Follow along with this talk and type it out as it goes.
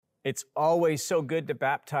It's always so good to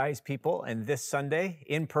baptize people, and this Sunday,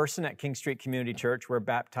 in person at King Street Community Church, we're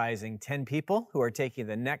baptizing 10 people who are taking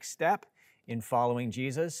the next step in following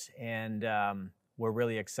Jesus, and we're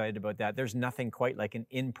really excited about that. There's nothing quite like an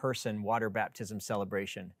in-person water baptism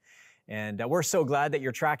celebration, and we're so glad that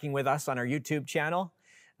you're tracking with us on our YouTube channel.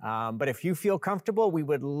 But if you feel comfortable, we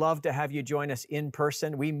would love to have you join us in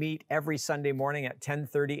person. We meet every Sunday morning at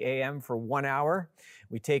 10:30 a.m. for 1 hour.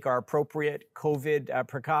 We take our appropriate COVID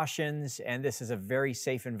precautions, and this is a very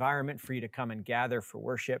safe environment for you to come and gather for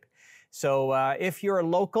worship. So if you're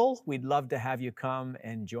local, we'd love to have you come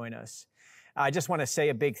and join us. I just want to say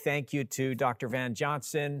a big thank you to Dr. Van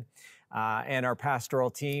Johnson and our pastoral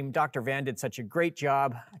team. Dr. Van did such a great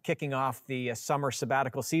job kicking off the summer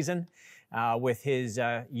sabbatical season with his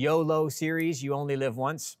YOLO series, You Only Live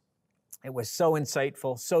Once. It was so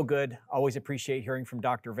insightful, so good. Always appreciate hearing from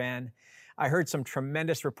Dr. Van. I heard some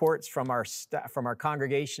tremendous reports from our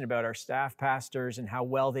congregation about our staff pastors and how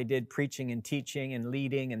well they did preaching and teaching and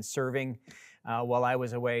leading and serving while I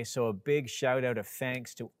was away. So a big shout out of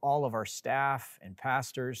thanks to all of our staff and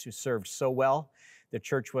pastors who served so well. The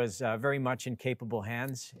church was very much in capable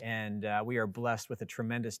hands, and we are blessed with a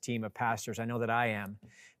tremendous team of pastors. I know that I am,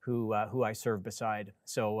 who I serve beside.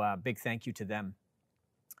 So big thank you to them.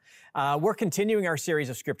 We're continuing our series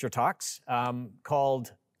of scripture talks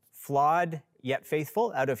called Flawed Yet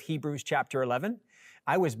Faithful out of Hebrews chapter 11.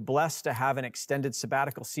 I was blessed to have an extended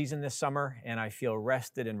sabbatical season this summer, and I feel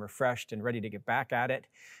rested and refreshed and ready to get back at it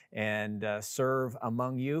and serve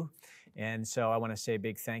among you. And so I want to say a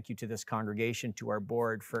big thank you to this congregation, to our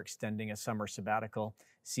board for extending a summer sabbatical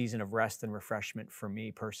season of rest and refreshment for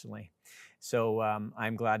me personally. So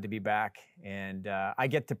I'm glad to be back, and I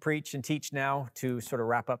get to preach and teach now to sort of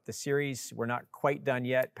wrap up the series. We're not quite done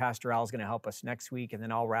yet. Pastor Al's going to help us next week, and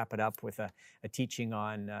then I'll wrap it up with a teaching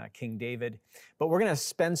on King David. But we're going to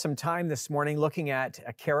spend some time this morning looking at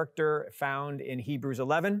a character found in Hebrews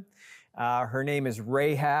 11. Her name is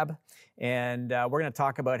Rahab, and we're going to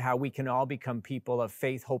talk about how we can all become people of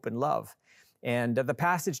faith, hope, and love. And the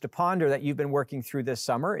passage to ponder that you've been working through this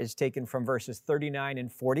summer is taken from verses 39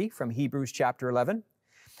 and 40 from Hebrews chapter 11.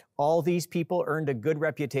 All these people earned a good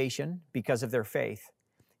reputation because of their faith,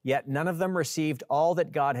 yet none of them received all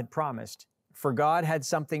that God had promised, for God had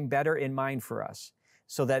something better in mind for us,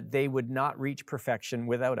 so that they would not reach perfection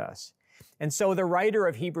without us. And so the writer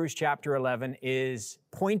of Hebrews chapter 11 is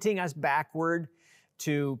pointing us backward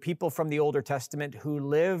to people from the Older Testament who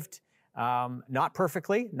lived not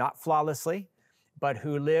perfectly, not flawlessly, but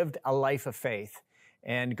who lived a life of faith.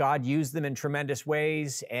 And God used them in tremendous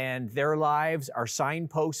ways, and their lives are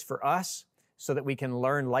signposts for us so that we can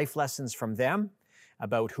learn life lessons from them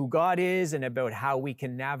about who God is and about how we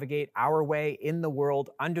can navigate our way in the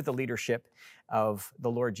world under the leadership of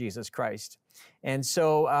the Lord Jesus Christ. And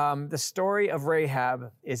so the story of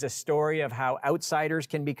Rahab is a story of how outsiders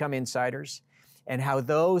can become insiders, and how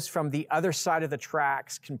those from the other side of the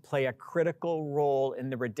tracks can play a critical role in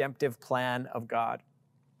the redemptive plan of God.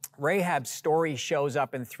 Rahab's story shows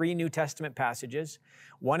up in 3 New Testament passages,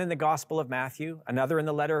 one in the Gospel of Matthew, another in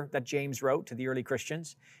the letter that James wrote to the early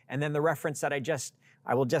Christians, and then the reference that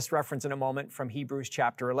I will just reference in a moment from Hebrews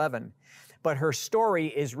chapter 11. But her story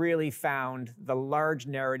is really found, the large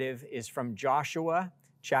narrative is from Joshua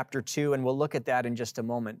chapter 2, and we'll look at that in just a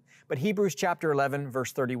moment. But Hebrews chapter 11,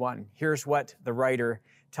 verse 31, here's what the writer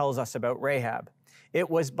tells us about Rahab. It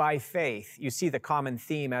was by faith. You see the common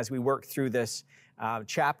theme as we work through this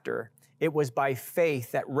chapter. It was by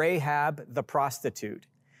faith that Rahab the prostitute.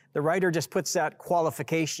 The writer just puts that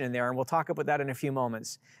qualification in there, and we'll talk about that in a few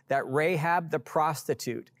moments, that Rahab the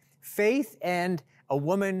prostitute. Faith and a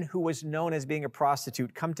woman who was known as being a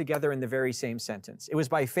prostitute come together in the very same sentence. It was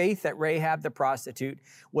by faith that Rahab the prostitute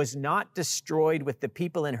was not destroyed with the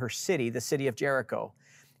people in her city, the city of Jericho,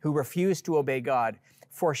 who refused to obey God,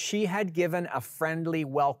 for she had given a friendly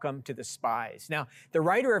welcome to the spies. Now, the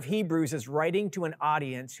writer of Hebrews is writing to an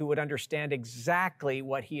audience who would understand exactly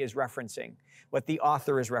what he is referencing, what the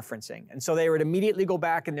author is referencing. And so they would immediately go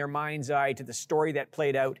back in their mind's eye to the story that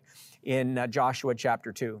played out in Joshua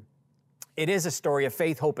chapter 2. It is a story of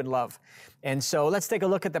faith, hope, and love. And so let's take a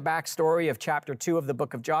look at the backstory of chapter 2 of the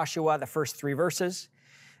book of Joshua, the first 3 verses.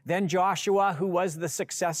 Then Joshua, who was the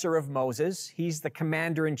successor of Moses, he's the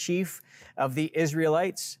commander-in-chief of the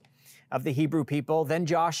Israelites, of the Hebrew people. Then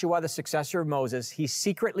Joshua, the successor of Moses, he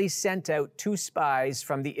secretly sent out 2 spies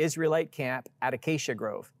from the Israelite camp at Acacia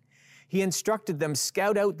Grove. He instructed them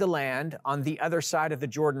scout out the land on the other side of the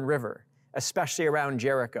Jordan River, especially around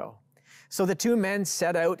Jericho. So the 2 men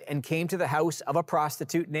set out and came to the house of a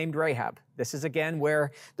prostitute named Rahab. This is again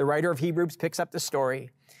where the writer of Hebrews picks up the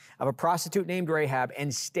story. of a prostitute named Rahab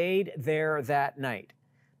and stayed there that night.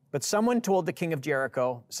 But someone told the king of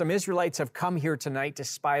Jericho, some Israelites have come here tonight to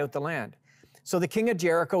spy out the land. So the king of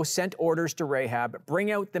Jericho sent orders to Rahab,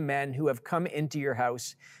 bring out the men who have come into your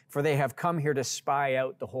house, for they have come here to spy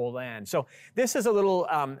out the whole land. So this is a little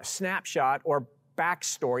snapshot or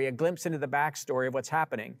backstory, a glimpse into the backstory of what's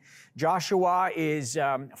happening. Joshua is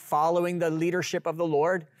following the leadership of the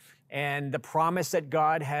Lord and the promise that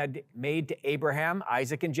God had made to Abraham,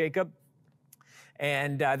 Isaac, and Jacob,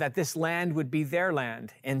 and that this land would be their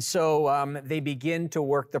land. And so they begin to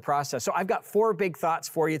work the process. So I've got 4 big thoughts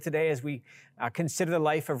for you today as we consider the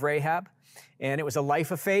life of Rahab. And it was a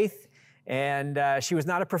life of faith, and she was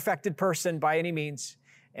not a perfected person by any means,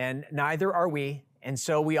 and neither are we. And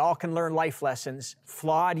so we all can learn life lessons,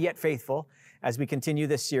 flawed yet faithful, as we continue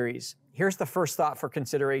this series. Here's the first thought for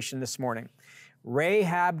consideration this morning.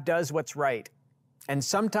 Rahab does what's right, and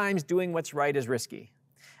sometimes doing what's right is risky.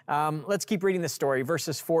 Let's keep reading the story,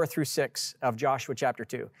 verses 4 through 6 of Joshua chapter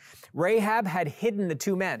 2. Rahab had hidden the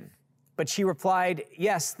 2 men, but she replied,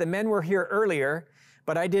 yes, the men were here earlier,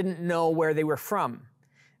 but I didn't know where they were from.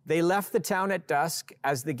 They left the town at dusk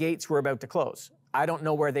as the gates were about to close. I don't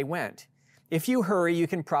know where they went. If you hurry, you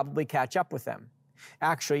can probably catch up with them.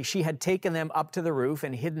 Actually, she had taken them up to the roof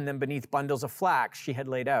and hidden them beneath bundles of flax she had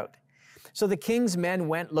laid out. So the king's men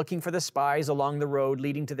went looking for the spies along the road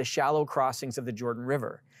leading to the shallow crossings of the Jordan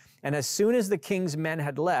River. And as soon as the king's men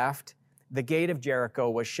had left, the gate of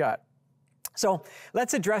Jericho was shut. So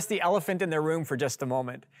let's address the elephant in the room for just a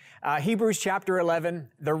moment. Hebrews chapter 11,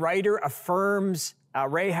 the writer affirms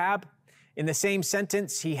Rahab. In the same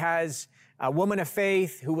sentence, he has a woman of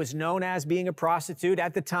faith who was known as being a prostitute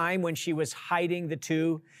at the time when she was hiding the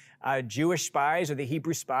 2 Jewish spies or the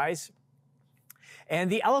Hebrew spies. And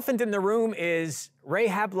the elephant in the room is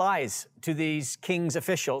Rahab lies to these king's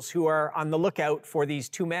officials who are on the lookout for these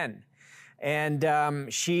 2 men.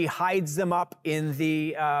 And she hides them up in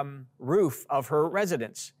the roof of her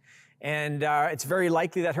residence. And it's very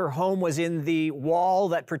likely that her home was in the wall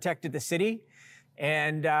that protected the city.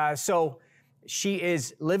 And so she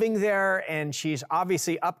is living there, and she's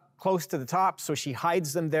obviously up close to the top, so she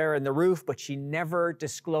hides them there in the roof, but she never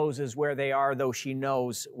discloses where they are, though she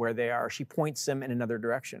knows where they are. She points them in another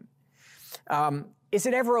direction. Is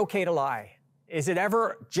it ever okay to lie? Is it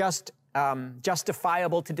ever just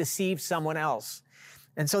justifiable to deceive someone else?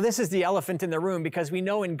 And so this is the elephant in the room, because we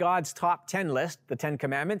know in God's top 10 list, the 10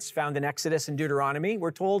 commandments found in Exodus and Deuteronomy,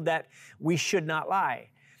 we're told that we should not lie.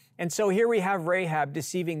 And so here we have Rahab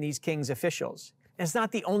deceiving these king's officials. And it's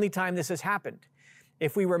not the only time this has happened.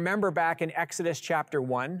 If we remember back in Exodus chapter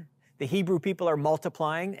 1, the Hebrew people are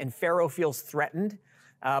multiplying, and Pharaoh feels threatened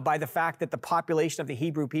by the fact that the population of the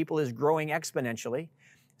Hebrew people is growing exponentially.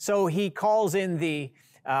 So he calls in the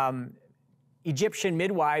Egyptian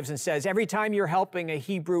midwives and says, every time you're helping a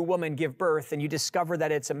Hebrew woman give birth and you discover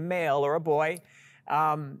that it's a male or a boy,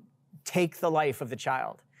 take the life of the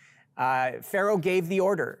child. Pharaoh gave the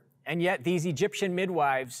order, and yet these Egyptian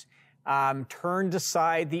midwives turned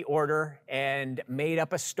aside the order and made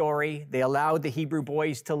up a story. They allowed the Hebrew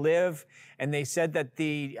boys to live, and they said that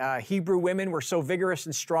the Hebrew women were so vigorous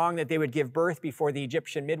and strong that they would give birth before the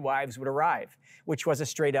Egyptian midwives would arrive, which was a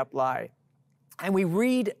straight up lie. And we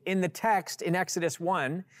read in the text in Exodus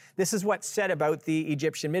 1, this is what's said about the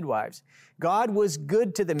Egyptian midwives. God was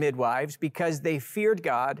good to the midwives because they feared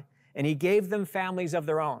God, and he gave them families of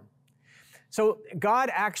their own. So God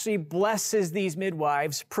actually blesses these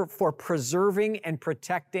midwives for preserving and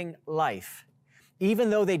protecting life, even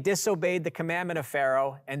though they disobeyed the commandment of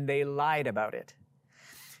Pharaoh and they lied about it.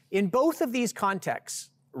 In both of these contexts,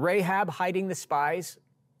 Rahab hiding the spies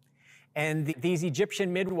and these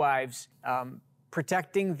Egyptian midwives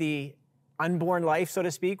protecting the unborn life, so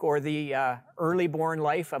to speak, or the early born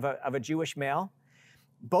life of a Jewish male,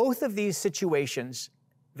 both of these situations,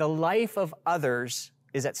 the life of others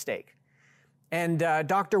is at stake. And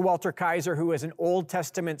Dr. Walter Kaiser, who is an Old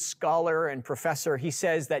Testament scholar and professor, he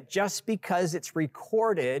says that just because it's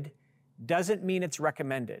recorded doesn't mean it's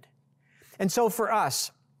recommended. And so for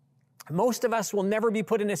us, most of us will never be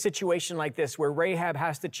put in a situation like this where Rahab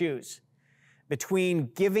has to choose between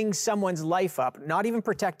giving someone's life up, not even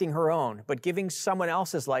protecting her own, but giving someone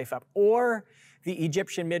else's life up, or the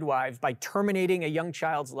Egyptian midwives by terminating a young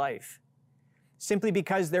child's life, simply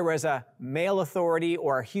because there was a male authority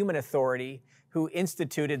or a human authority who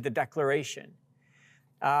instituted the declaration.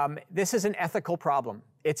 This is an ethical problem.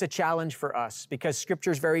 It's a challenge for us because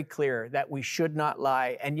Scripture is very clear that we should not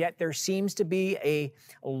lie, and yet there seems to be a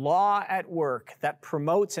law at work that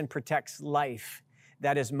promotes and protects life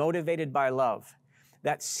that is motivated by love,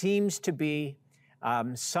 that seems to be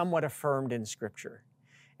somewhat affirmed in Scripture.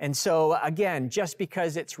 And so again, just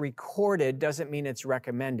because it's recorded doesn't mean it's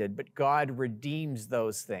recommended, but God redeems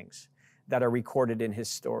those things that are recorded in his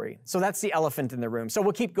story. So that's the elephant in the room. So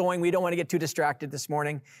we'll keep going. We don't want to get too distracted this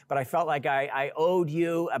morning, but I felt like I owed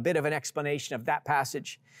you a bit of an explanation of that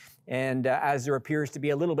passage, and as there appears to be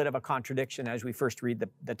a little bit of a contradiction as we first read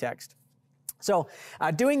the text. So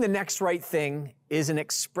doing the next right thing is an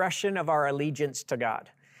expression of our allegiance to God.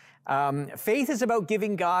 Faith is about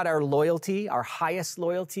giving God our loyalty, our highest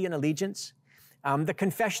loyalty and allegiance. The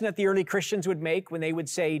confession that the early Christians would make when they would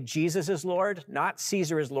say Jesus is Lord, not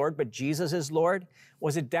Caesar is Lord, but Jesus is Lord,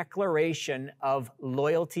 was a declaration of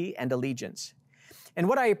loyalty and allegiance. And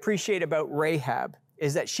what I appreciate about Rahab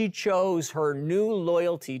is that she chose her new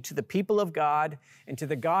loyalty to the people of God and to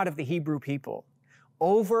the God of the Hebrew people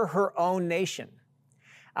over her own nation.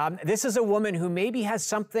 This is a woman who maybe has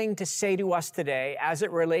something to say to us today as it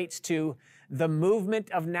relates to the movement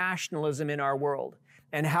of nationalism in our world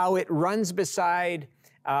and how it runs beside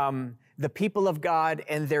the people of God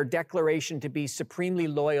and their declaration to be supremely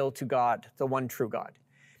loyal to God, the one true God.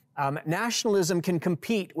 Nationalism can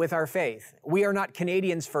compete with our faith. We are not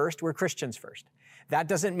Canadians first, we're Christians first. That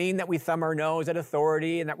doesn't mean that we thumb our nose at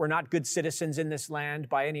authority and that we're not good citizens in this land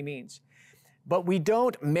by any means. But we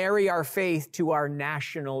don't marry our faith to our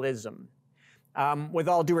nationalism. With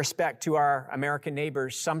all due respect to our American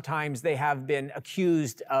neighbors, sometimes they have been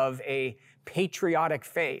accused of a patriotic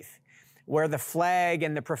faith, where the flag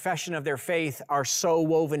and the profession of their faith are so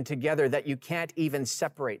woven together that you can't even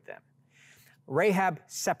separate them. Rahab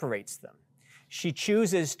separates them. She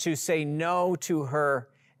chooses to say no to her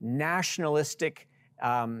nationalistic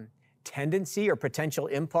tendency or potential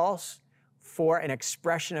impulse for an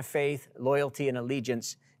expression of faith, loyalty, and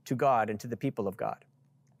allegiance to God and to the people of God.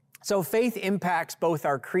 So faith impacts both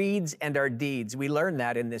our creeds and our deeds. We learn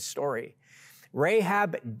that in this story.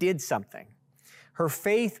 Rahab did something. Her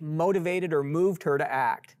faith motivated or moved her to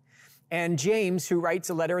act. And James, who writes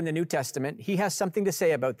a letter in the New Testament, he has something to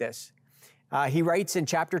say about this. He writes in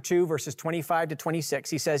chapter 2, verses 25 to 26,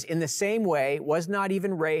 he says, "In the same way, was not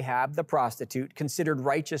even Rahab the prostitute considered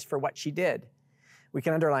righteous for what she did?" We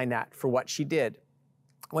can underline that, for what she did,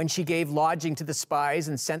 when she gave lodging to the spies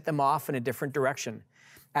and sent them off in a different direction.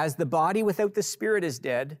 As the body without the spirit is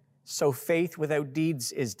dead, so faith without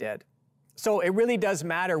deeds is dead. So it really does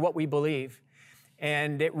matter what we believe,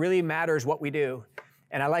 and it really matters what we do.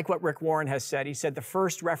 And I like what Rick Warren has said. He said the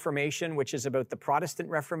first Reformation, which is about the Protestant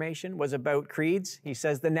Reformation, was about creeds. He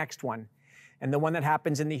says the next one, and the one that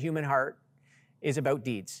happens in the human heart, is about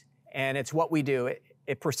deeds. And it's what we do.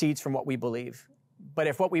 It proceeds from what we believe. But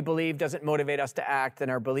if what we believe doesn't motivate us to act, then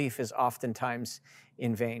our belief is oftentimes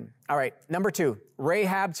in vain. All right, number 2,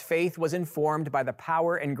 Rahab's faith was informed by the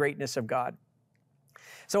power and greatness of God.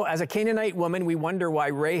 So as a Canaanite woman, we wonder why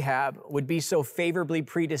Rahab would be so favorably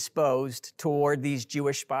predisposed toward these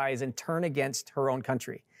Jewish spies and turn against her own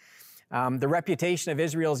country. The reputation of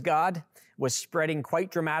Israel's God was spreading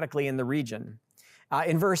quite dramatically in the region.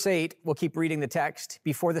 In verse 8, we'll keep reading the text.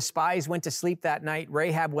 Before the spies went to sleep that night,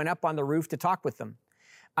 Rahab went up on the roof to talk with them.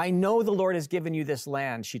 "I know the Lord has given you this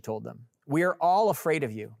land," she told them. "We are all afraid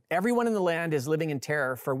of you. Everyone in the land is living in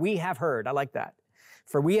terror, for we have heard," I like that,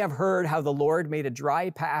 "for we have heard how the Lord made a dry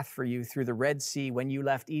path for you through the Red Sea when you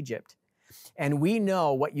left Egypt. And we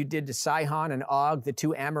know what you did to Sihon and Og, the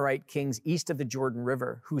 2 Amorite kings east of the Jordan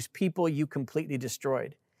River, whose people you completely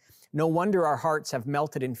destroyed. No wonder our hearts have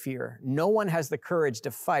melted in fear. No one has the courage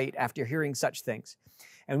to fight after hearing such things."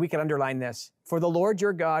 And we can underline this: "For the Lord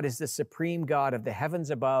your God is the supreme God of the heavens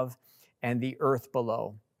above and the earth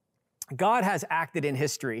below." God has acted in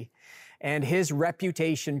history, and his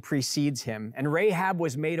reputation precedes him. And Rahab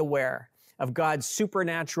was made aware of God's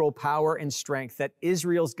supernatural power and strength, that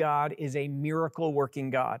Israel's God is a miracle-working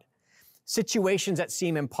God. Situations that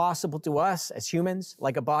seem impossible to us as humans,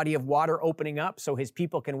 like a body of water opening up so his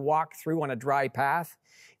people can walk through on a dry path,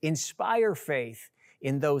 inspire faith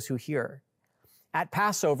in those who hear. At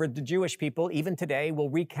Passover, the Jewish people, even today, will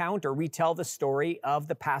recount or retell the story of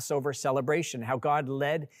the Passover celebration, how God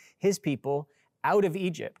led his people out of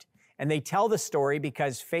Egypt. And they tell the story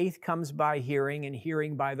because faith comes by hearing, and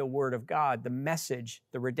hearing by the word of God, the message,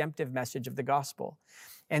 the redemptive message of the gospel.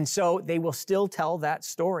 And so they will still tell that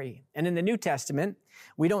story. And in the New Testament,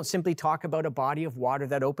 we don't simply talk about a body of water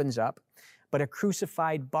that opens up, but a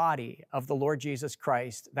crucified body of the Lord Jesus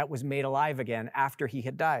Christ that was made alive again after he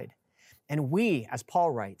had died. And we, as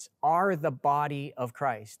Paul writes, are the body of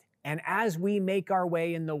Christ. And as we make our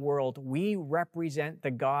way in the world, we represent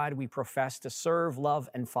the God we profess to serve, love,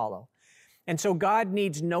 and follow. And so God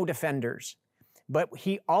needs no defenders, but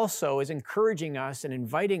he also is encouraging us and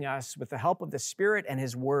inviting us with the help of the Spirit and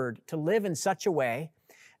his word to live in such a way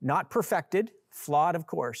not perfected, flawed, of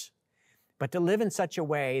course, but to live in such a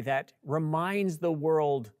way that reminds the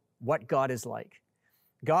world what God is like.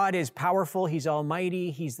 God is powerful. He's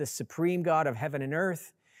almighty. He's the supreme God of heaven and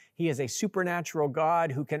earth. He is a supernatural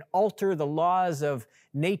God who can alter the laws of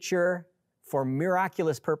nature for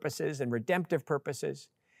miraculous purposes and redemptive purposes.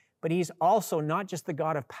 But he's also not just the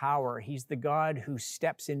God of power. He's the God who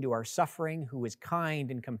steps into our suffering, who is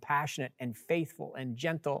kind and compassionate and faithful and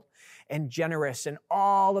gentle and generous and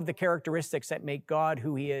all of the characteristics that make God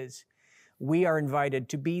who he is. We are invited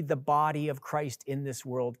to be the body of Christ in this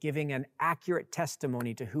world, giving an accurate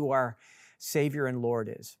testimony to who our Savior and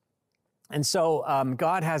Lord is. And so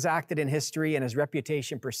God has acted in history and his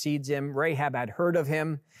reputation precedes him. Rahab had heard of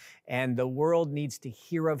him, and the world needs to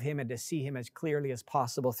hear of him and to see him as clearly as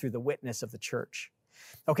possible through the witness of the church.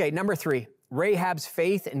 Okay, number 3, Rahab's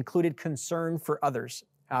faith included concern for others.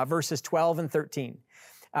 Verses 12 and 13.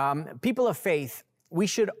 People of faith, we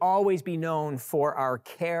should always be known for our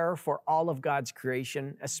care for all of God's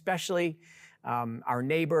creation, especially our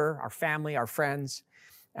neighbor, our family, our friends.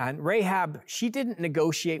 And Rahab, she didn't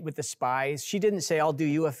negotiate with the spies. She didn't say, I'll do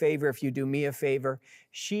you a favor if you do me a favor.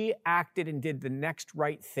 She acted and did the next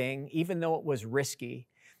right thing, even though it was risky.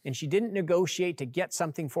 And she didn't negotiate to get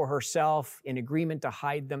something for herself in agreement to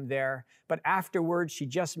hide them there. But afterwards, she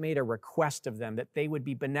just made a request of them that they would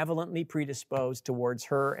be benevolently predisposed towards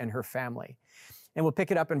her and her family. And we'll pick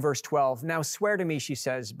it up in verse 12. Now swear to me, she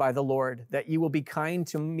says, by the Lord, that you will be kind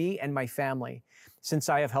to me and my family, since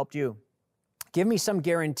I have helped you. Give me some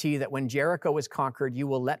guarantee that when Jericho is conquered, you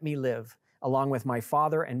will let me live, along with my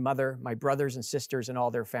father and mother, my brothers and sisters, and all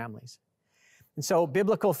their families. And so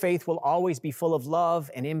biblical faith will always be full of love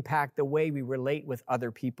and impact the way we relate with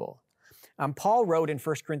other people. Paul wrote in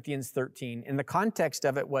 1 Corinthians 13, and the context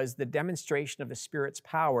of it was the demonstration of the Spirit's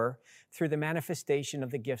power through the manifestation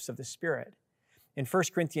of the gifts of the Spirit. In 1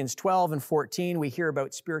 Corinthians 12 and 14, we hear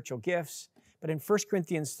about spiritual gifts, but in 1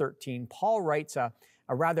 Corinthians 13, Paul writes a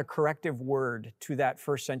rather corrective word to that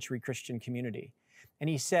first century Christian community. And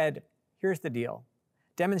he said, here's the deal.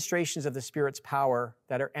 Demonstrations of the Spirit's power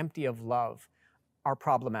that are empty of love are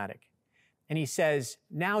problematic. And he says,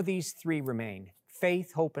 now these 3 remain,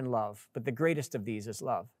 faith, hope, and love, but the greatest of these is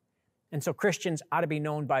love. And so Christians ought to be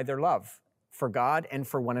known by their love for God and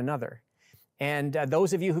for one another. And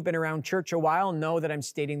those of you who've been around church a while know that I'm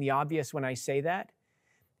stating the obvious when I say that.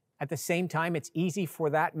 At the same time, it's easy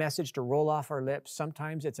for that message to roll off our lips.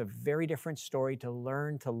 Sometimes it's a very different story to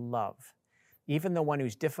learn to love. Even the one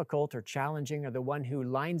who's difficult or challenging or the one who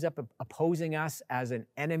lines up opposing us as an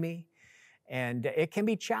enemy. And it can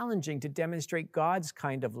be challenging to demonstrate God's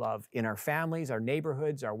kind of love in our families, our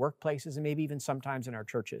neighborhoods, our workplaces, and maybe even sometimes in our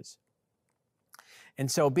churches.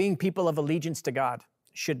 And so being people of allegiance to God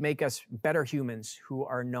should make us better humans who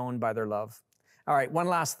are known by their love. All right, one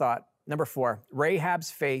last thought. Number 4, Rahab's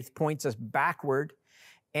faith points us backward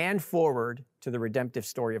and forward to the redemptive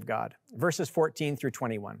story of God. Verses 14 through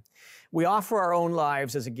 21. We offer our own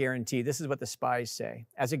lives as a guarantee. This is what the spies say.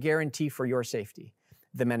 As a guarantee for your safety.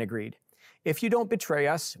 The men agreed. If you don't betray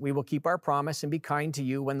us, we will keep our promise and be kind to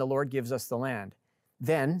you when the Lord gives us the land.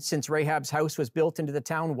 Then, since Rahab's house was built into the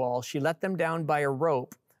town wall, she let them down by a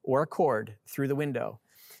rope or a cord through the window.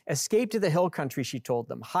 Escape to the hill country, she told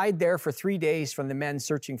them. Hide there for 3 days from the men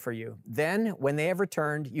searching for you. Then, when they have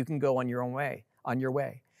returned, you can go on your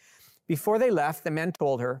way. Before they left, the men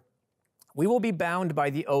told her, we will be bound by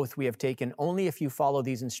the oath we have taken only if you follow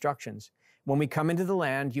these instructions. When we come into the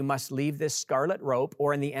land, you must leave this scarlet rope,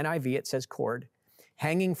 or in the NIV it says cord,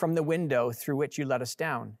 hanging from the window through which you let us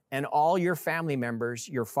down. And all your family members,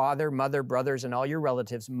 your father, mother, brothers, and all your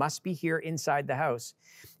relatives must be here inside the house.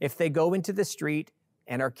 If they go into the street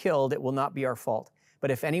and are killed, it will not be our fault. But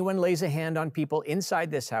if anyone lays a hand on people inside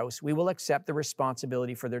this house, we will accept the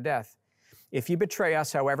responsibility for their death. If you betray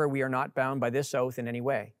us, however, we are not bound by this oath in any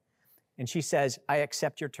way. And she says, I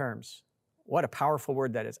accept your terms. What a powerful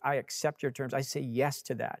word that is. I accept your terms. I say yes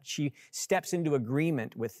to that. She steps into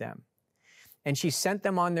agreement with them. And she sent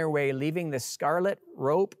them on their way, leaving the scarlet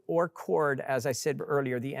rope or cord, as I said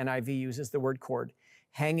earlier, the NIV uses the word cord,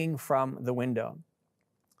 hanging from the window.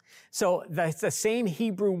 So the same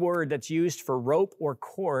Hebrew word that's used for rope or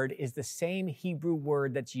cord is the same Hebrew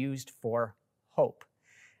word that's used for hope.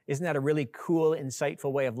 Isn't that a really cool,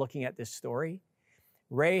 insightful way of looking at this story?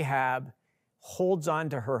 Rahab holds on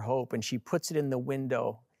to her hope and she puts it in the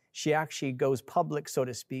window. She actually goes public, so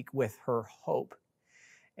to speak, with her hope.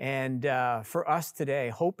 And for us today,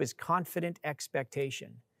 hope is confident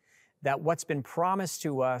expectation that what's been promised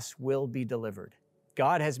to us will be delivered.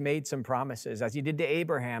 God has made some promises, as he did to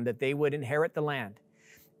Abraham, that they would inherit the land.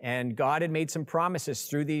 And God had made some promises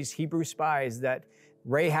through these Hebrew spies that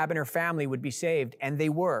Rahab and her family would be saved, and they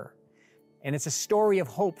were. And it's a story of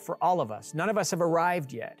hope for all of us. None of us have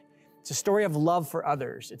arrived yet. It's a story of love for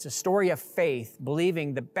others. It's a story of faith,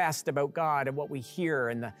 believing the best about God and what we hear,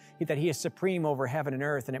 and that He is supreme over heaven and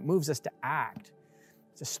earth, and it moves us to act.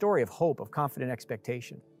 It's a story of hope, of confident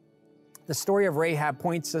expectation. The story of Rahab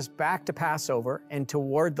points us back to Passover and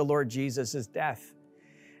toward the Lord Jesus' death.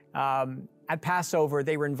 At Passover,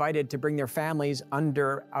 they were invited to bring their families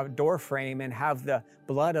under a doorframe and have the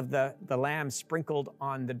blood of the lamb sprinkled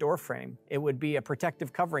on the doorframe. It would be a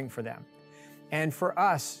protective covering for them. And for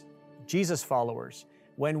us, Jesus followers,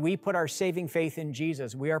 when we put our saving faith in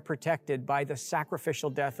Jesus, we are protected by the sacrificial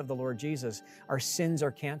death of the Lord Jesus. Our sins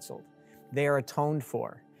are canceled. They are atoned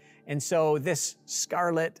for. And so this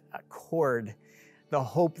scarlet cord, the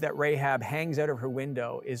hope that Rahab hangs out of her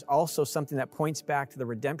window, is also something that points back to the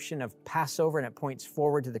redemption of Passover, and it points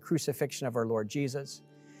forward to the crucifixion of our Lord Jesus.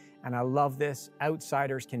 And I love this.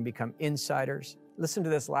 Outsiders can become insiders. Listen to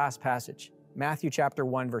this last passage, Matthew chapter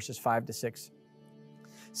 1, verses 5-6.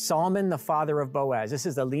 Salmon, the father of Boaz. This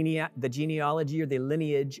is the genealogy or the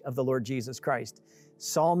lineage of the Lord Jesus Christ.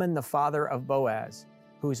 Salmon, the father of Boaz,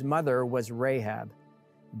 whose mother was Rahab.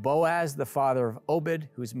 Boaz, the father of Obed,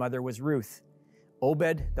 whose mother was Ruth.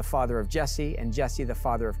 Obed, the father of Jesse, and Jesse, the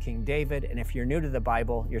father of King David. And if you're new to the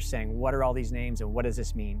Bible, you're saying, what are all these names and what does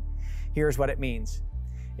this mean? Here's what it means.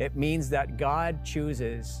 It means that God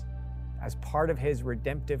chooses, as part of His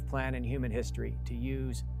redemptive plan in human history, to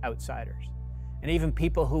use outsiders. And even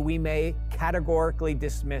people who we may categorically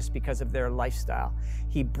dismiss because of their lifestyle.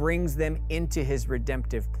 He brings them into His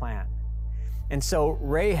redemptive plan. And so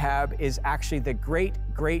Rahab is actually the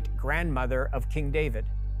great-great-grandmother of King David.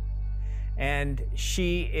 And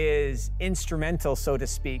she is instrumental, so to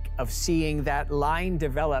speak, of seeing that line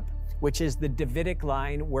develop, which is the Davidic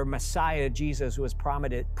line where Messiah, Jesus, was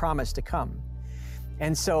promised to come.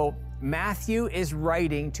 And so Matthew is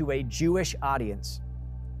writing to a Jewish audience.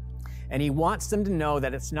 And he wants them to know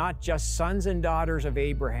that it's not just sons and daughters of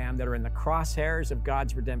Abraham that are in the crosshairs of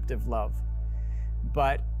God's redemptive love,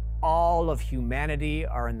 but all of humanity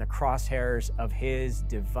are in the crosshairs of His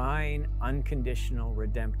divine, unconditional,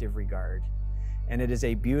 redemptive regard. And it is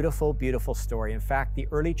a beautiful, beautiful story. In fact, the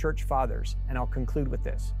early church fathers, and I'll conclude with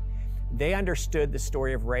this, they understood the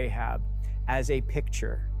story of Rahab as a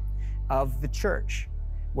picture of the church,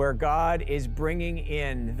 where God is bringing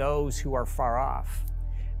in those who are far off.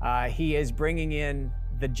 He is bringing in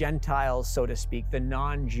the Gentiles, so to speak, the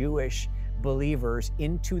non-Jewish believers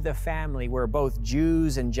into the family where both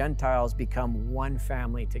Jews and Gentiles become one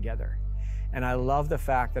family together. And I love the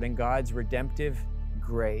fact that in God's redemptive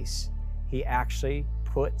grace, He actually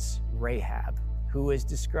puts Rahab, who is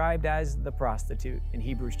described as the prostitute in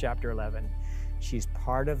Hebrews chapter 11. She's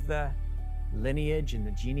part of the lineage and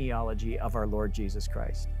the genealogy of our Lord Jesus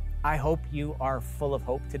Christ. I hope you are full of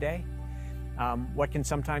hope today. What can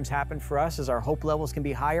sometimes happen for us is our hope levels can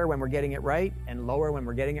be higher when we're getting it right and lower when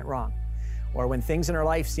we're getting it wrong. Or when things in our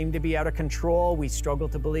life seem to be out of control, we struggle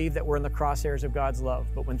to believe that we're in the crosshairs of God's love.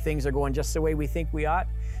 But when things are going just the way we think that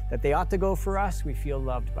they ought to go for us, we feel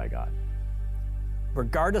loved by God.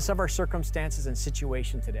 Regardless of our circumstances and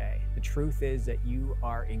situation today, the truth is that you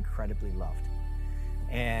are incredibly loved.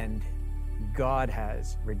 And God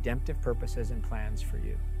has redemptive purposes and plans for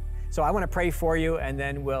you. So I want to pray for you, and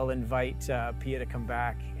then we'll invite Pia to come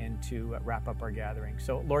back and to wrap up our gathering.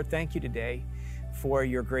 So Lord, thank you today for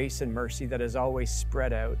your grace and mercy that is always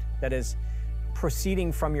spread out, that is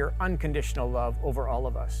proceeding from your unconditional love over all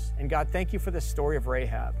of us. And God, thank you for the story of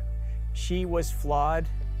Rahab. She was flawed,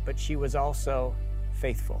 but she was also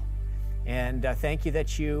faithful. And thank you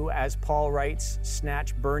that you, as Paul writes,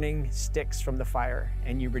 snatch burning sticks from the fire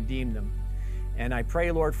and you redeem them. And I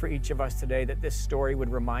pray, Lord, for each of us today that this story would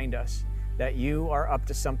remind us that you are up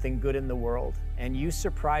to something good in the world and you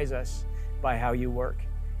surprise us by how you work.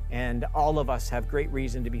 And all of us have great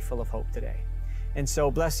reason to be full of hope today. And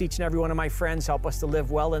so bless each and every one of my friends. Help us to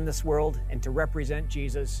live well in this world and to represent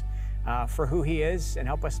Jesus for who He is, and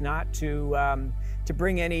help us not to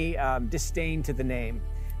bring any disdain to the name,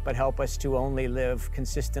 but help us to only live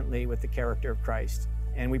consistently with the character of Christ.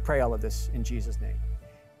 And we pray all of this in Jesus' name.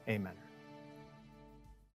 Amen.